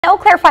Eau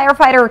Claire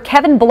firefighter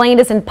Kevin Blaine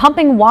isn't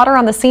pumping water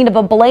on the scene of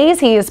a blaze.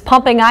 He is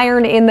pumping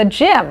iron in the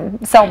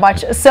gym. So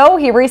much so,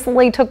 he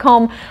recently took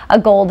home a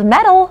gold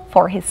medal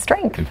for his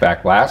strength. In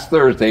fact, last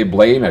Thursday,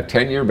 Blaine, a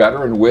 10-year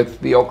veteran with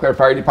the Eau Claire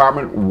Fire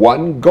Department,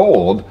 won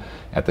gold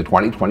at the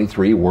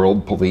 2023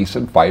 World Police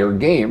and Fire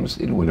Games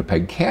in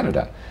Winnipeg,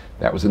 Canada.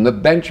 That was in the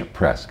bench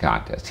press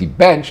contest. He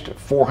benched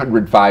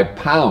 405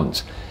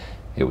 pounds.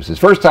 It was his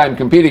first time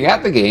competing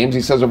at the Games.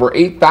 He says over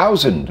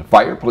 8,000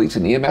 fire, police,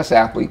 and EMS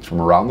athletes from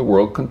around the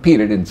world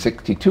competed in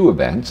 62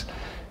 events.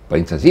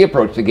 Blaine says he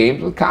approached the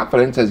Games with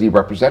confidence as he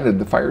represented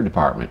the fire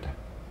department.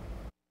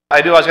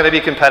 I knew I was going to be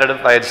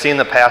competitive. I had seen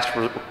the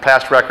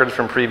past records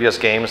from previous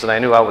games, and I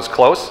knew I was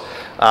close.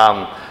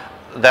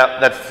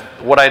 That's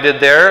what I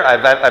did there.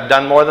 I've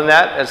done more than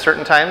that at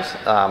certain times,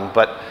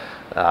 but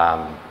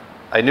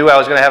I knew I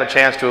was going to have a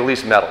chance to at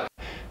least medal.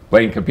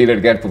 Blaine competed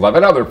against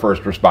 11 other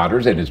first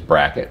responders in his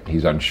bracket.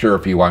 He's unsure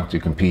if he wants to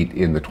compete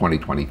in the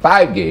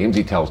 2025 Games.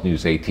 He tells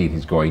News 18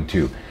 he's going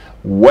to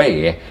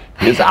weigh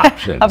his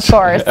options. Of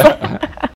course.